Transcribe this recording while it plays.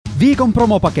Viikon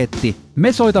promopaketti.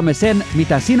 Me soitamme sen,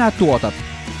 mitä sinä tuotat.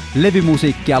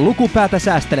 Levymusiikkia lukupäätä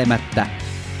säästelemättä.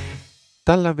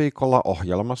 Tällä viikolla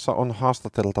ohjelmassa on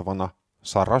haastateltavana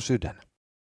Sara Sydän.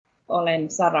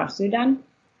 Olen Sara Sydän,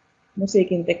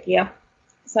 musiikintekijä,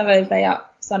 säveltäjä,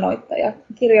 sanoittaja.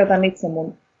 Kirjoitan itse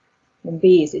mun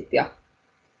biisit ja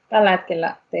tällä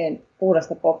hetkellä teen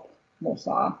puhdasta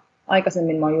pop-musaa.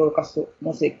 Aikaisemmin mä oon julkaissut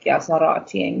musiikkia Sara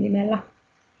Chieng nimellä.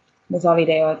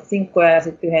 Musavideoita, sinkkuja ja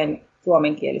sitten yhden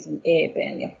suomenkielisen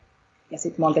EPn. Ja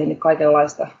sitten mä oon tehnyt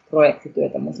kaikenlaista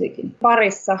projektityötä musiikin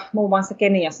parissa. Muun muassa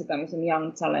Keniassa tämmöisen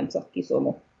Young Challenge of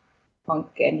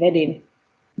Kisumu-hankkeen vedin,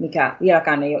 mikä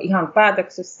vieläkään ei ole ihan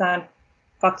päätöksessään.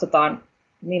 Katsotaan,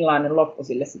 millainen loppu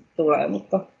sille sitten tulee,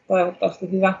 mutta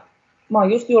toivottavasti hyvä. Mä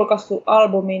oon just julkaissut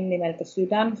albumin nimeltä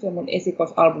Sydän. Se on mun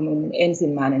esikoisalbumi, mun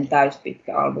ensimmäinen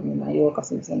täyspitkä albumi. Mä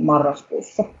julkaisin sen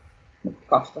marraskuussa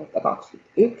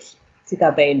 2021.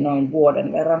 Sitä tein noin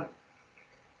vuoden verran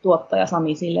tuottaja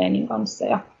Sami Silenin kanssa.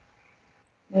 Ja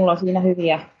mulla on siinä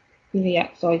hyviä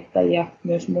soittajia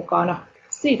myös mukana.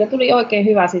 Siitä tuli oikein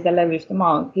hyvä siitä levystä.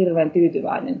 Mä oon hirveän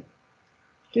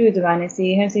tyytyväinen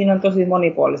siihen. Siinä on tosi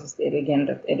monipuolisesti eri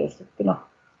genret edustettuna.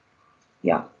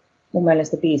 Ja mun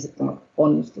mielestä biisit on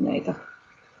onnistuneita.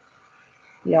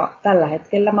 Ja tällä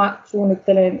hetkellä mä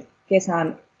suunnittelen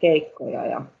kesän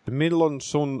keikkoja. Milloin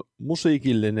sun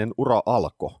musiikillinen ura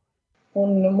alkoi?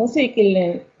 Mun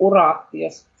musiikillinen ura,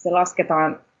 jos se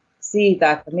lasketaan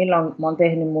siitä, että milloin mä oon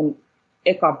tehnyt mun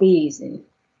eka biisin,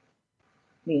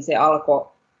 niin se alkoi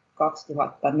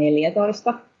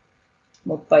 2014.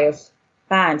 Mutta jos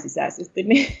päänsisäisesti,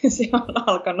 niin se on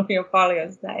alkanut jo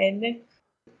paljon sitä ennen.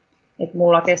 Et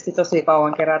mulla kesti tosi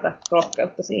kauan kerätä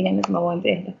rohkeutta siihen, että mä voin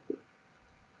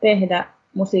tehdä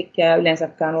musiikkia ja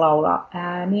yleensäkään laulaa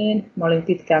ääniin. Mä olin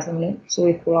pitkään semmoinen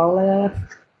suihkulaulaja ja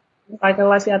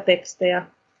kaikenlaisia tekstejä,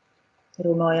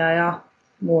 runoja ja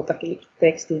muutakin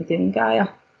tekstintynkää.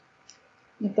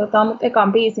 Mutta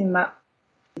ekan biisin mä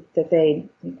sitten tein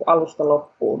niin kuin alusta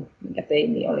loppuun, minkä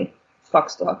tein, niin oli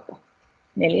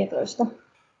 2014.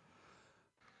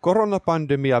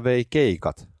 Koronapandemia vei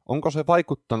keikat. Onko se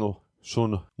vaikuttanut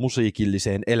sun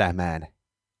musiikilliseen elämään?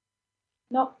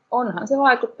 No onhan se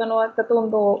vaikuttanut, että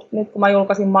tuntuu nyt kun mä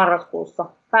julkaisin marraskuussa.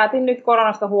 Päätin nyt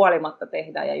koronasta huolimatta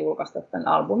tehdä ja julkaista tämän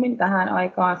albumin tähän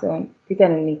aikaan. Se on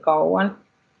pitänyt niin kauan.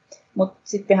 Mutta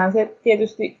sittenhän se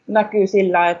tietysti näkyy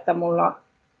sillä, että mulla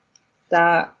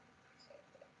tämä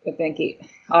jotenkin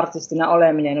artistina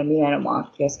oleminen on nimenomaan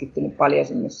keskittynyt paljon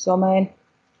sinne someen,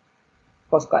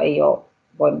 koska ei ole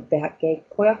voinut tehdä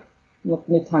keikkoja.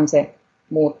 Mutta nythän se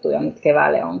muuttui ja nyt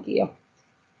keväälle onkin jo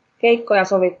keikkoja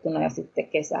sovittuna ja sitten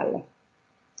kesälle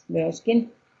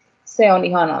myöskin. Se on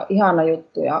ihana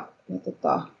juttu ja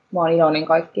mä oon iloinen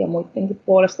kaikkien muidenkin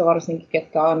puolesta, varsinkin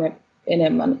ketkä on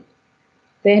enemmän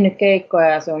tehnyt keikkoja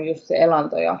ja se on just se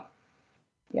elanto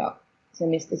ja se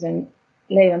mistä sen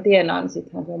leivän tienaa, niin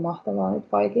sittenhän se on mahtavaa nyt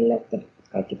kaikille, että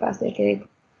kaikki pääsee keikoon.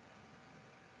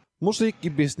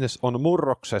 Musiikkibisnes on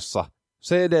murroksessa.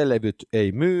 CD-levyt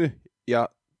ei myy ja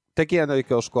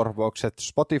tekijänoikeuskorvaukset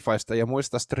Spotifysta ja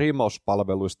muista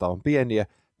striimauspalveluista on pieniä.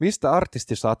 Mistä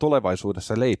artisti saa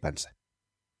tulevaisuudessa leipänsä?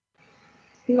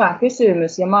 Hyvä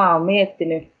kysymys ja mä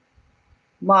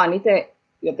oon itse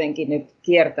jotenkin nyt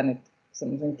kiertänyt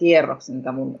semmoisen kierroksen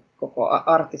tämän mun koko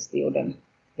artistiuden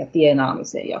ja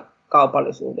tienaamisen ja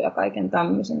kaupallisuuden ja kaiken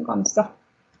tämmöisen kanssa.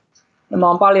 Ja mä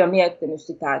oon paljon miettinyt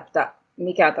sitä, että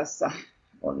mikä tässä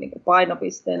on niin kuin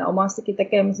painopisteenä omassakin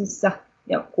tekemisessä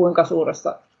ja kuinka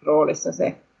suuressa roolissa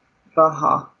se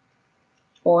raha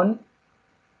on.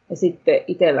 Ja sitten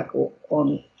itsellä, kun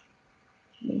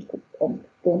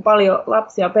on paljon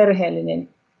lapsia, perheellinen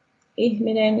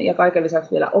ihminen ja kaiken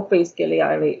lisäksi vielä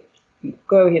opiskelija, eli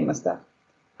köyhimmästä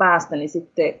päästä, niin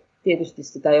sitten tietysti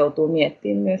sitä joutuu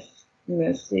miettimään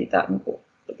myös siitä niin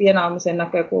tienaamisen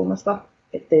näkökulmasta,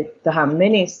 ettei tähän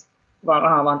menisi, vaan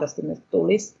rahaa vaan tästä myös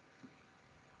tulisi.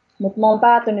 Mutta mä oon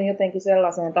päätynyt jotenkin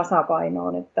sellaiseen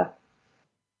tasapainoon, että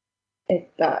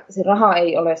se raha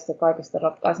ei ole se kaikesta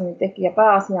ratkaisevin tekijä.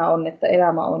 Pääasia on, että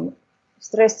elämä on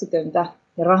stressitöntä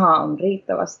ja rahaa on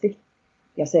riittävästi.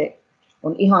 Ja se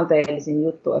on ihanteellisin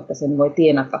juttu, että sen voi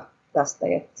tienata tästä.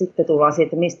 Ja sitten tullaan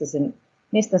siitä,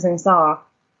 mistä sen saa.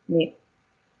 Niin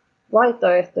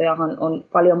vaihtoehtojahan on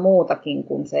paljon muutakin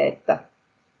kuin se,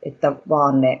 että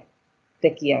vaan ne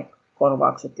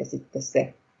tekijäkorvaukset ja sitten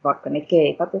se, vaikka ne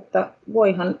keikat. Että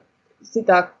voihan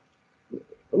sitä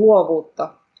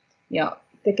luovuutta ja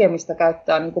tekemistä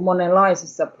käyttää niin kuin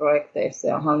monenlaisissa projekteissa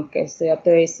ja hankkeissa ja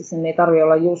töissä. Sen ei tarvitse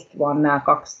olla just vaan nämä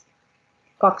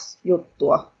kaksi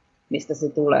juttua, mistä se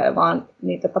tulee, vaan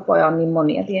niitä tapoja on niin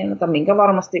monia tienata, minkä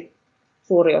varmasti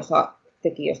suuri osa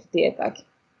tekijöistä tietääkin.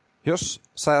 Jos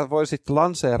sä voisit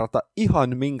lanseerata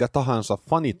ihan minkä tahansa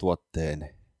fanituotteen,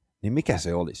 niin mikä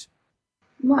se olisi?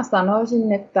 Mä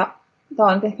sanoisin, että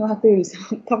tämä on ehkä vähän tylsä,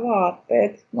 mutta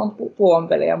vaatteet. Mä oon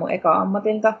puonpeliä mun eka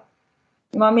ammatilta.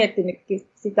 Mä oon miettinytkin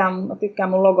sitä, mä tykkään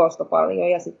mun logosta paljon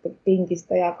ja sitten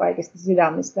pinkistä ja kaikista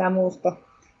sydämistä ja muusta.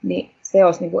 Niin se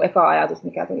olisi niin kuin eka ajatus,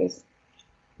 mikä tulisi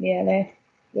mieleen.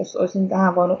 Jos olisin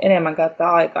tähän voinut enemmän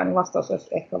käyttää aikaa, niin vastaus olisi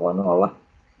ehkä voinut olla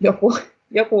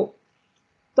joku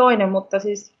toinen. Mutta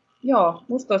siis joo,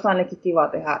 musta olisi ainakin kiva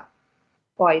tehdä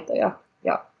paitoja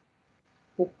ja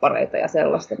huppareita ja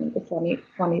sellaista niin kuin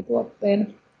fanituotteena.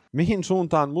 Mihin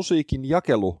suuntaan musiikin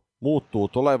jakelu muuttuu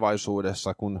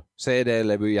tulevaisuudessa, kun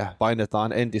CD-levyjä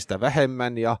painetaan entistä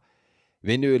vähemmän ja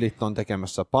vinyylit on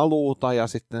tekemässä paluuta ja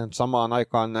sitten samaan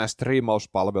aikaan nämä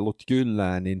striimauspalvelut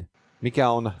jyllää, niin mikä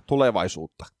on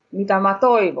tulevaisuutta? Mitä mä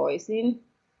toivoisin,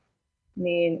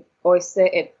 niin olisi se,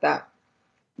 että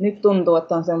nyt tuntuu,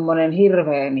 että on semmoinen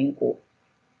hirveä niin kuin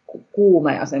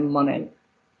kuume ja semmoinen,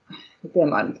 miten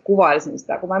mä nyt kuvailisin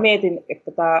sitä, kun mä mietin,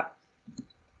 että tämä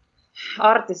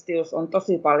artistius on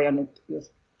tosi paljon nyt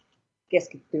just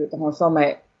keskittyy tuohon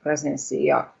somepresenssiin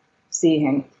ja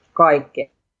siihen kaikkeen,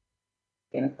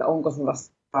 että onko sulla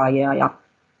saajia ja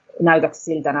näytätkö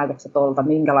siltä, näytätkö tolta,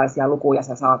 minkälaisia lukuja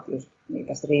sä saat, just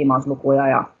niitä striimauslukuja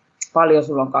ja paljon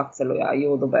sulla on katseluja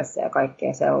YouTubessa ja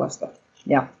kaikkea sellaista.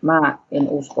 Ja mä en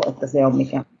usko, että se on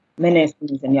mikään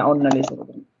menestymisen ja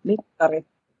onnellisuuden mittari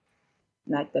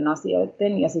näiden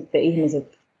asioiden. Ja sitten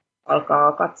ihmiset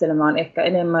alkaa katselemaan ehkä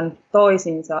enemmän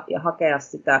toisinsa ja hakea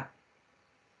sitä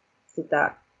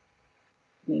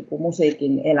niin kuin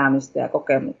musiikin elämistä ja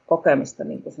kokemista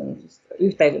niin kuin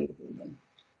yhteisöllisyyden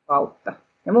kautta.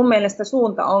 Ja mun mielestä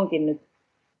suunta onkin nyt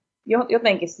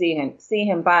jotenkin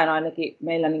siihen päin ainakin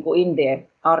meillä niin kuin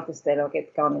indie-artisteilla,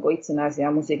 ketkä on niin kuin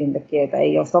itsenäisiä musiikintekijöitä,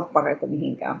 ei ole soppareita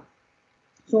mihinkään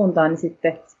suuntaan, niin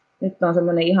sitten nyt on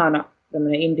semmoinen ihana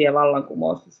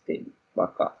indie-vallankumous,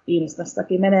 vaikka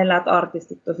Instastakin meneillään, että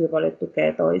artistit tosi paljon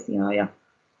tukee toisiaan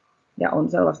ja on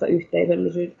sellaista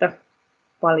yhteisöllisyyttä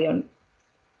paljon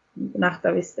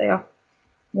nähtävissä ja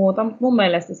muuta. Mun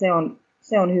mielestä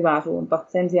se on hyvä suunta.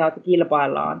 Sen sijaan, että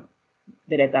kilpaillaan,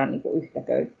 vedetään niin kuin yhtä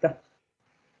köyttä.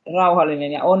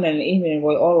 Rauhallinen ja onnellinen ihminen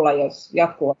voi olla, jos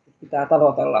jatkuvasti pitää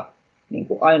tavoitella niin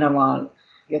kuin aina vaan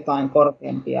jotain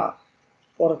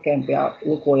korkeampia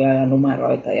lukuja ja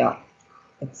numeroita. Ja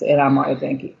että se elämä on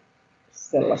jotenkin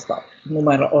sellaista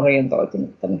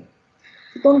numero-orientoitunutta. Niin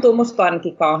se tuntuu musta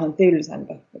ainakin kauhean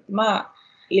tylsältä. Että mä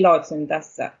iloitsen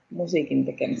tässä musiikin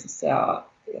tekemisessä ja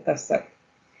tässä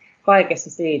kaikessa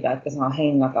siitä, että saa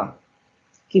hengata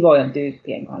kivojen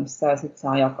tyyppien kanssa ja sitten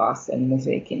saa jakaa sen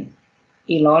musiikin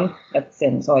ilon ja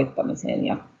sen soittamisen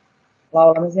ja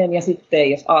laulamisen. Ja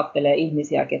sitten jos ajattelee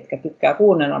ihmisiä, ketkä tykkää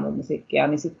kuunnella mun musiikkia,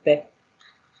 niin sitten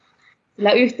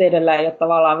sillä yhteydellä ei ole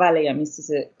tavallaan väliä, missä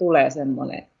se tulee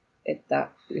semmoinen, että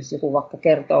jos joku vaikka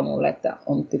kertoo mulle, että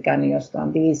on tykännyt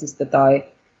jostain biisistä tai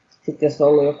sitten jos on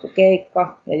ollut joku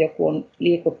keikka ja joku on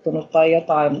liikuttunut tai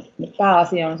jotain, mutta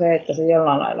pääasia on se, että se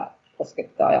jollain lailla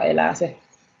koskettaa ja elää se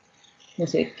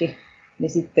musiikki. Niin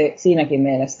sitten siinäkin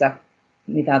mielessä,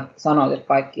 mitä sanoit, että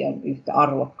kaikki on yhtä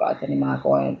arvokkaita, niin mä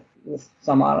koen just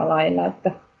samalla lailla,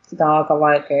 että sitä on aika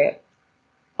vaikea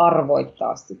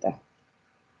arvoittaa sitä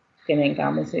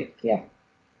kenenkään musiikkia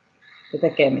ja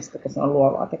tekemistä, kun se on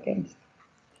luovaa tekemistä.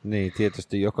 Niin,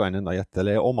 tietysti jokainen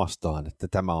ajattelee omastaan, että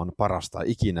tämä on parasta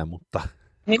ikinä, mutta...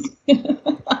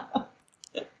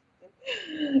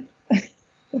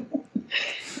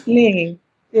 Niin,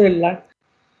 kyllä.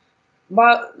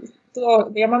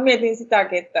 Ja mä mietin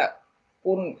sitäkin, että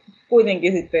kun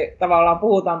kuitenkin sitten tavallaan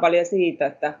puhutaan paljon siitä,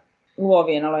 että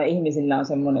luovien alojen ihmisillä on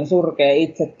semmoinen surkea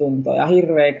itsetunto ja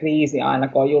hirveä kriisi aina,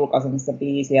 kun on julkaisemassa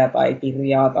biisiä tai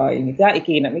kirjaa tai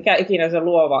mikä ikinä se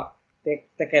luova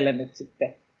tekele nyt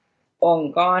sitten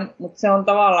onkaan. Mutta se on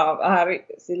tavallaan vähän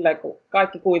sillä, kun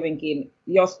kaikki kuitenkin,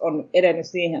 jos on edennyt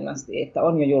siihen asti, että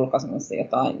on jo julkaisemassa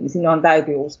jotain, niin sinun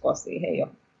täytyy uskoa siihen jo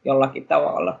jollakin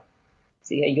tavalla,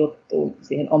 siihen juttuun,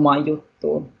 siihen omaan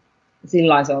juttuun.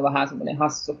 Sillain se on vähän semmoinen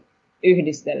hassu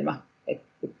yhdistelmä.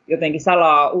 Jotenkin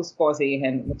salaa uskoo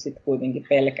siihen, mutta sitten kuitenkin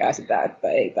pelkää sitä,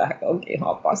 että ei, tämä onkin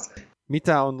ihan paska.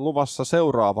 Mitä on luvassa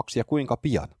seuraavaksi ja kuinka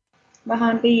pian?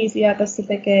 Vähän biisiä tässä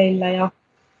tekeillä ja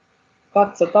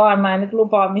katsotaan. Mä en nyt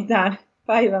lupaa mitään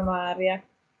päivämääriä.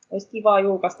 Olisi kiva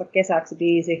julkaista kesäksi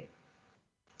biisi,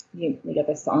 mikä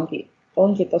tässä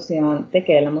onkin tosiaan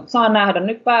tekeillä. Mutta saa nähdä.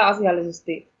 Nyt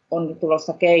pääasiallisesti on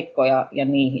tulossa keikkoja ja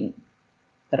niihin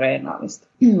treenaamista.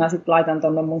 Mä sitten laitan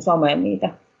tuonne mun someen niitä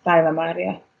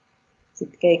päivämääriä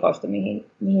sit keikoista,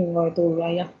 mihin voi tulla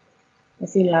ja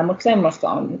sillä, mutta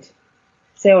semmoista on nyt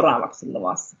seuraavaksi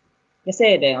luvassa. Ja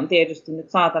CD on tietysti nyt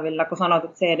saatavilla, kun sanot,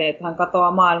 että CD-hän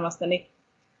katoaa maailmasta, niin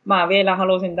mä vielä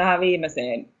halusin tähän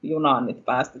viimeiseen junaan nyt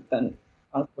päästä tämän,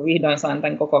 kun vihdoin sain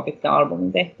tämän koko pitkän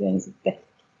albumin tehtyä, niin sitten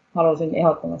halusin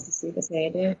ehdottomasti siitä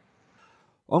CD.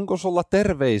 Onko sulla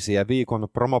terveisiä viikon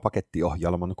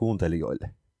promopakettiohjelman kuuntelijoille?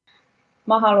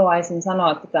 Mä haluaisin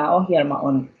sanoa, että tämä ohjelma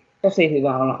on tosi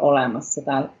hyvä olla olemassa.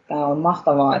 Tämä on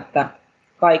mahtavaa, että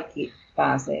kaikki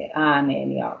pääsee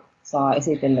ääneen ja saa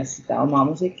esitellä sitä omaa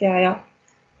musiikkia ja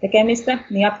tekemistä.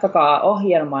 Niin jatkakaa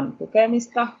ohjelman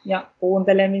tukemista ja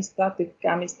kuuntelemista,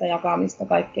 tykkäämistä, jakamista,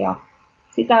 kaikkea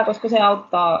sitä, koska se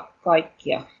auttaa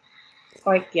kaikkia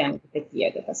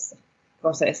tekijöitä tässä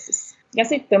prosessissa. Ja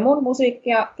sitten mun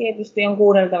musiikkia tietysti on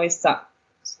kuunneltavissa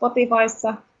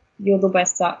Spotifyssa,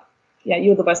 YouTubessa, ja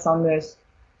YouTubessa on myös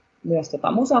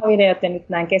musavideot, ja nyt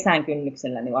näin kesän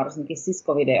kynnyksellä, niin varsinkin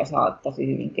siskovideo saa tosi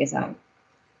hyvin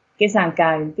kesän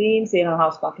käyntiin. Siinä on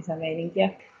hauskaa kesämeininkiä.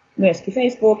 Myöskin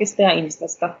Facebookista ja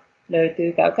Instasta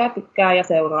löytyy, käykää tykkää ja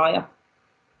seuraa, ja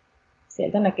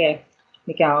sieltä näkee,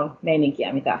 mikä on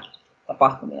meininkiä, mitä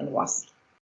tapahtumia luvassa.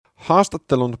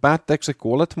 Haastattelun päätteeksi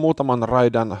kuulet muutaman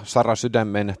raidan Sara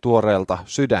Sydämen tuoreelta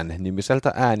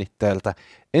Sydän-nimiseltä äänitteeltä.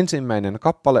 Ensimmäinen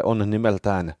kappale on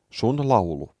nimeltään Sun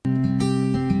laulu.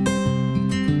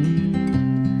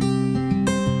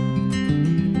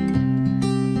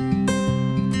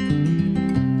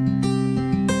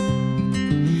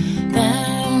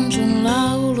 Tää on sun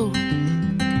laulu.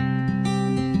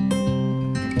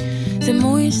 Se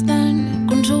muistan,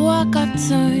 kun sua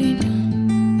katsoin.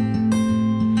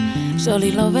 Se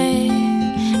oli love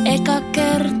eka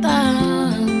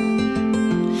kertaa.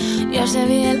 Ja se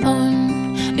vielä on,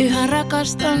 yhä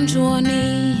rakastan sua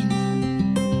niin.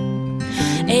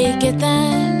 Ei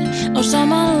ketään oo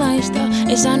samanlaista,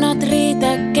 ei sanat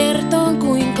riitä kertoon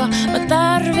kuinka mä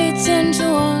tarvitsen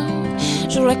sua.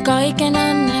 Sulle kaiken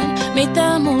annan,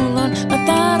 mitä mulla on, mä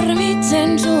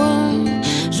tarvitsen sua.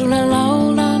 Sulle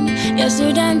laulan ja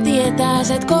sydän tietää,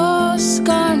 sä et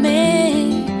koskaan mee.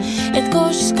 Et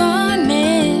koskaan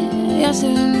mee, ja se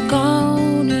on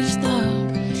kaunista,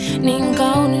 niin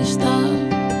kaunista.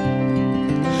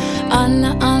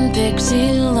 Anna anteeksi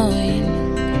silloin,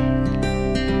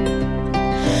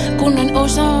 kun en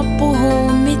osaa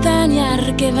puhua mitään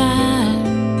järkevää.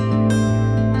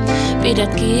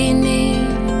 Pidät kiinni,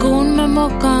 kun mä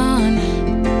mokaan.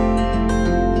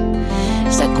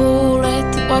 Sä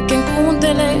kuulet, vaikka en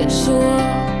kuuntele sua.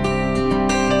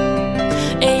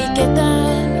 Ei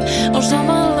ketään on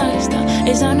samanlaista,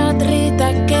 ei sanat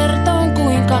riitä kertoon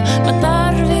kuinka mä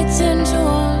tarvitsen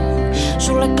sua.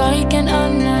 Sulle kaiken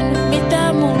annan,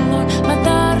 mitä mulla on, mä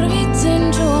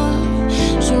tarvitsen sua.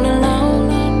 Sulle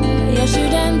laulan ja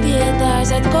sydän tietää,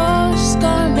 sä et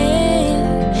koskaan mee,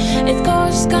 et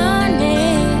koskaan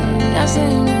mee. Ja se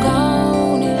on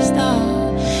kaunista,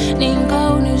 niin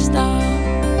kaunista.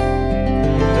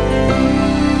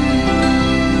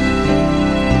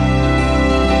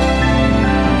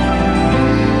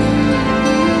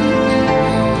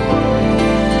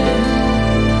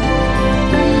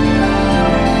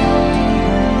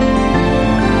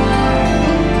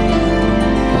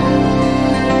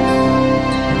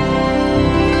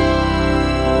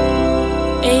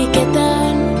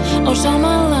 On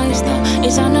samanlaista,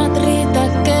 ei sanat riitä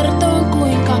kertoon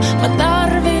kuinka mä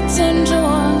tarvitsen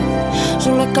sua.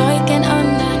 Sulle kaiken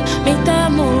annan, mitä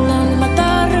mulla on, mä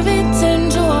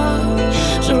tarvitsen sua.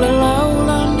 Sulle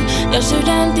laulan ja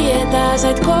sydän tietää, sä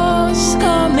et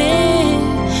koskaan mee,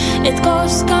 et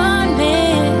koskaan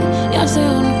mee. Ja se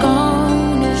on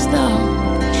kaunista,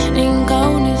 niin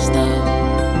kaunista.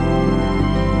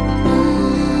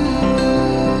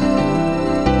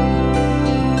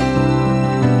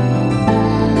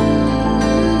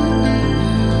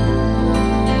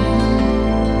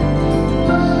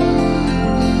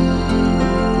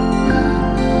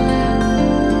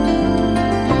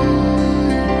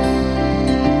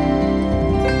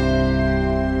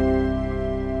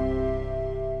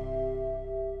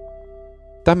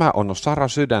 Tämä on Sara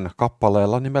Sydän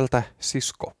kappaleella nimeltä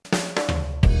Sisko.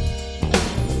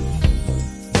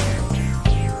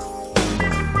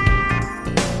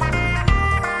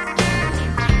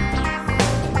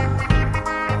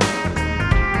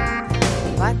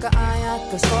 Vaikka ajat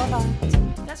kovat,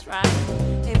 That's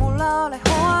right. ei mulla ole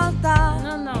huolta.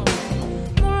 No.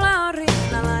 Mulla on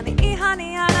rinnallani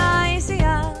ihania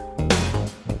naisia,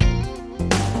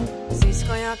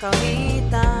 siskoja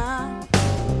kauniita,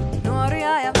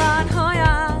 nuoria ja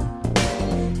vanhoja.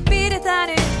 Pidetään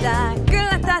yhtä,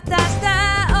 kyllä tästä.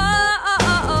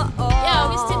 Yeah,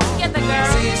 we stick together,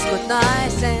 girl. Siskot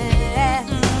naiset,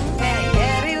 hei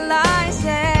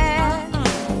erilaiset.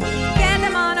 Kentä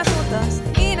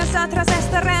otras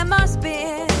estaremos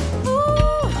bien.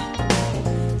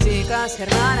 Chicas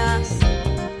hermanas,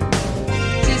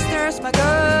 sisters my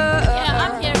girl. Yeah,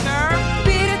 I'm here, girl.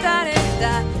 Pidetään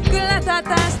yhtä, kyllä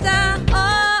tästä.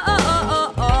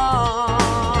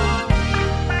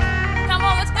 Come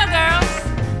on, let's go, girls.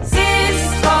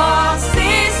 Sisko,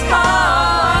 sisko,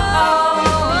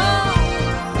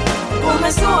 kun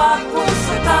me sua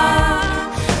pussataan,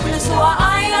 me sua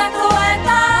aina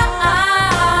tuetaan.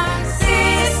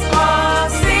 Sisko,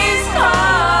 sisko,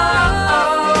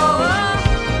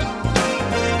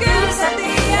 kyllä sä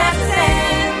tiedät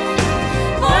sen,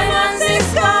 voiman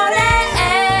siskouden.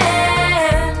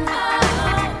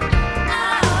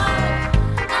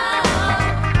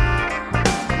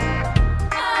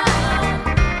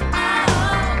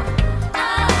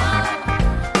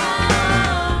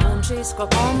 Mun sisko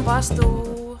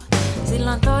kompastuu,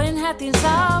 silloin toinen hätin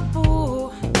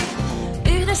saapuu.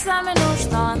 Yhdessä me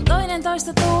noustaan, toinen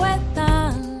toista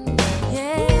tuetaan.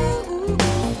 Yeah.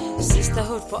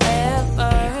 Sisterhood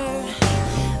forever,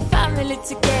 family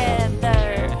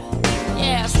together.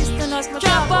 Yeah, sister knows my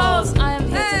troubles. I am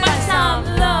here to find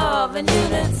some love and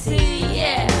unity.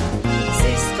 Yeah,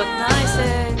 siskot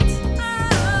naiset,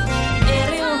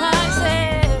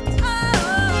 erilaiset.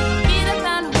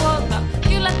 Pidetään huolta,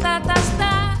 kyllä tää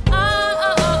tästä.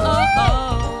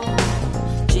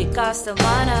 Chicas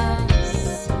hermanas,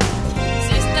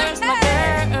 sisters my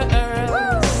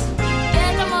girls.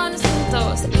 Quedamos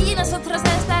juntos y nosotros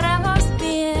estaremos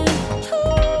bien.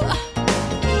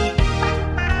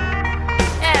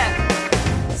 Yeah.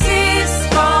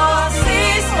 Sisko,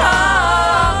 sisko,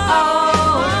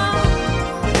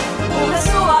 kun me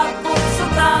sua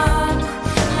kutsutaan,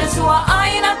 me sua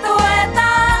aina tuetaan.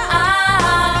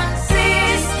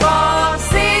 Sisko,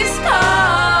 sisko,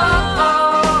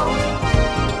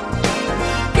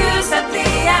 kyllä sä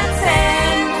tiedät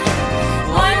sen,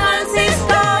 voiman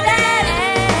siskouden.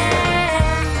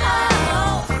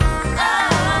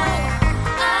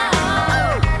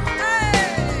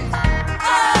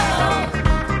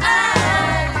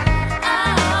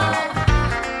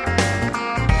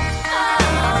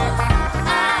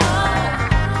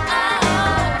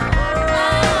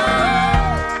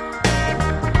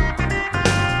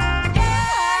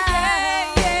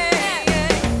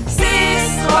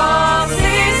 Sisko,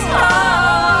 sisko,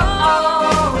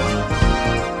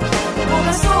 kun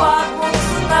me sua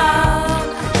kutsutaan,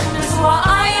 me sua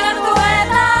aina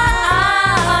tuetaan.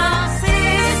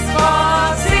 Sisko,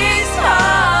 sisko,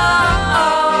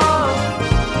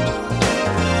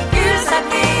 kyllä sä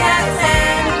tiedät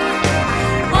sen,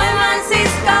 voiman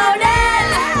siskouden.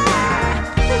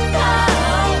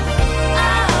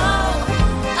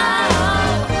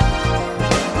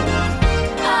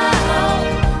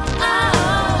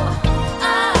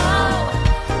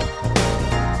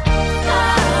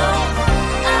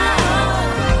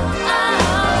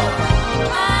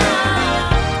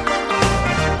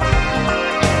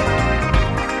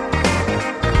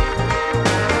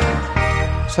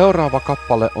 Seuraava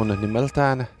kappale on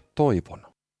nimeltään Toivon.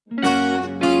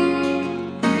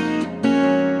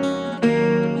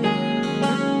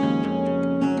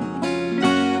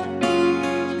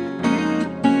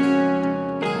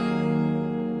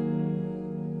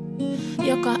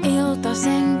 Joka ilta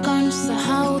sen kanssa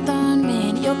hautaan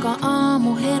meen, joka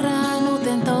aamu herään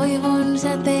uten toivon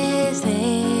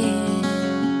säteeseen.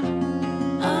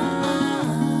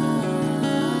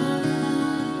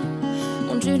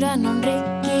 Mun sydän on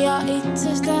rikki ja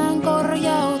itsestään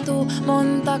korjautuu,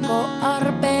 montako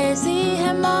arpea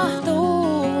siihen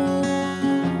mahtuu.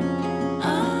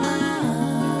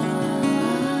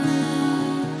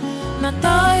 Mä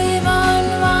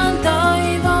toivon vaan,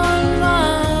 toivon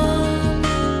vaan.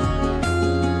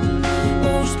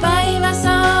 Uusi päivä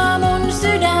saa mun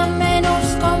sydämen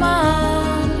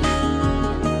uskomaan.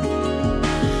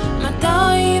 Mä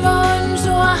toivon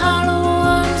sua,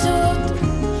 haluan sut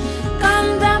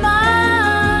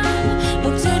kantamaan.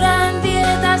 Mut sydän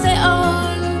tietää se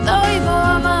on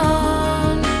toivoa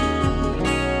vaan.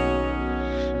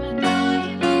 Mä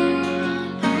toivon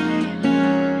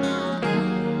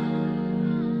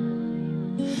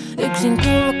yksin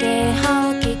kulkee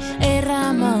halki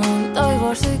erämaan,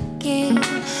 toivo sykkii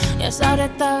ja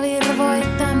sadetta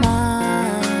virvoittamaan.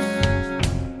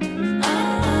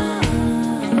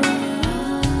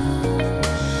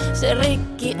 Se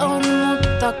rikki on,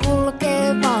 mutta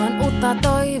kulkee vaan, uutta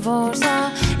toivoa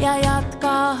saa ja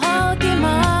jatkaa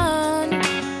halkimaan.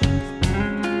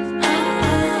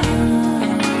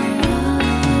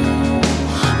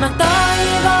 Mä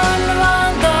toivon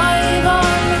vaan,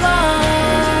 toivon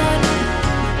vaan.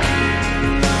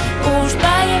 Uusi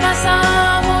päivä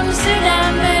saa mun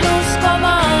sydämen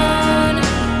uskomaan.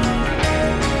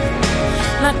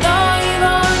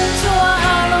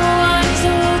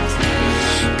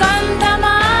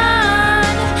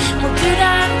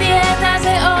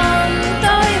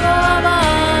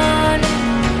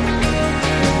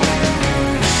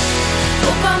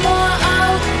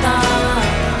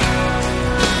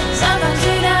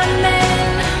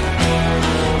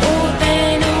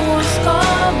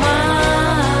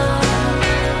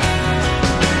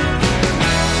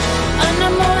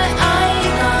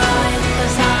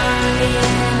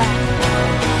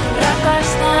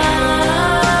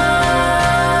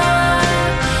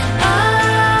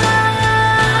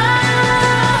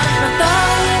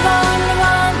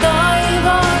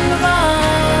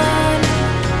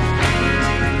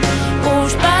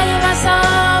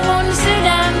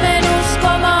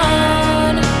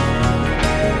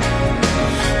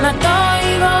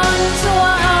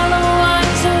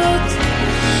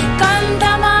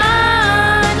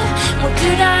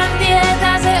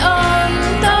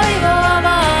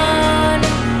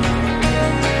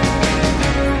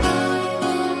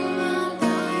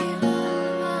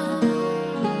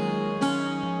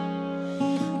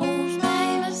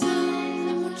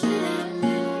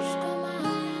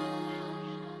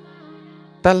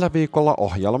 Tällä viikolla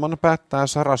ohjelman päättää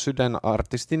Sara Syden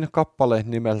artistin kappale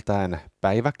nimeltään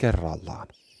Päivä kerrallaan.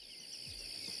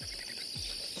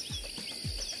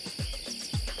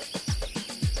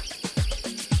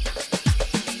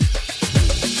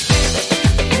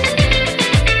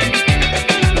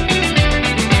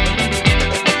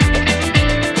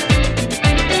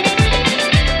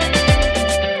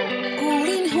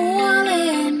 Kuulin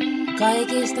huolen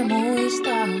kaikista muista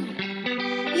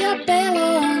ja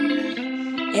pelon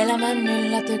elämän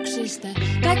yllätyksistä.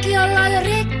 Kaikki ollaan jo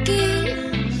rikki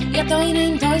ja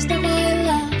toinen toista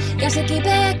vailla. Ja se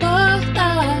kipeä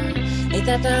kohta ei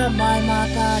tätä maailmaa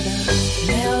kaada.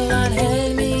 Me ollaan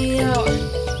helmiö,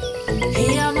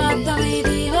 hiemattomia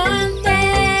tilanteita.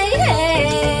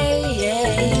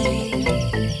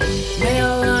 Me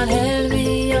ollaan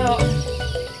helmiö,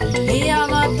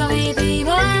 hiemattomia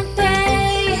tilanteita.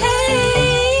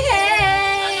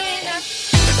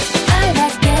 Päivä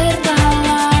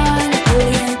kerrallaan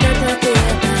kuljen tätä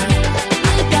tietä.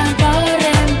 Mitään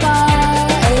parempaa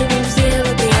ei mun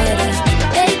sielu tiedä.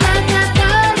 Ei tätä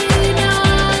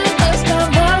tarinaa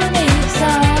koskaan valmiiksi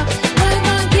saa. Voin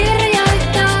vaan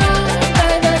kirjoittaa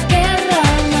päivä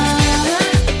kerrallaan.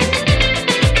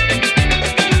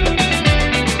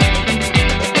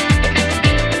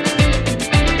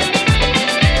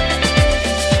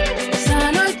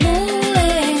 Sanoit mulle,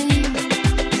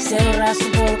 seuraa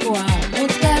sun polkua,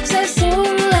 mut käykö se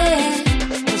sulle?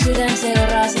 Kun sydän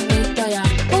seuraa sen mittoja,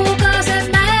 puhukaa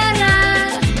sen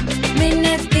määrää.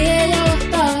 Minne tie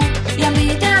johtaa ja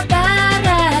mitä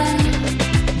väärää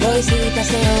voi siitä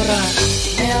seuraa?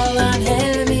 Me ollaan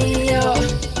helmiö,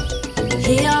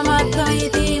 hiemattomia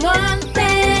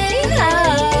tilanteita.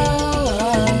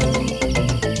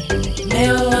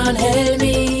 Me ollaan helmiö.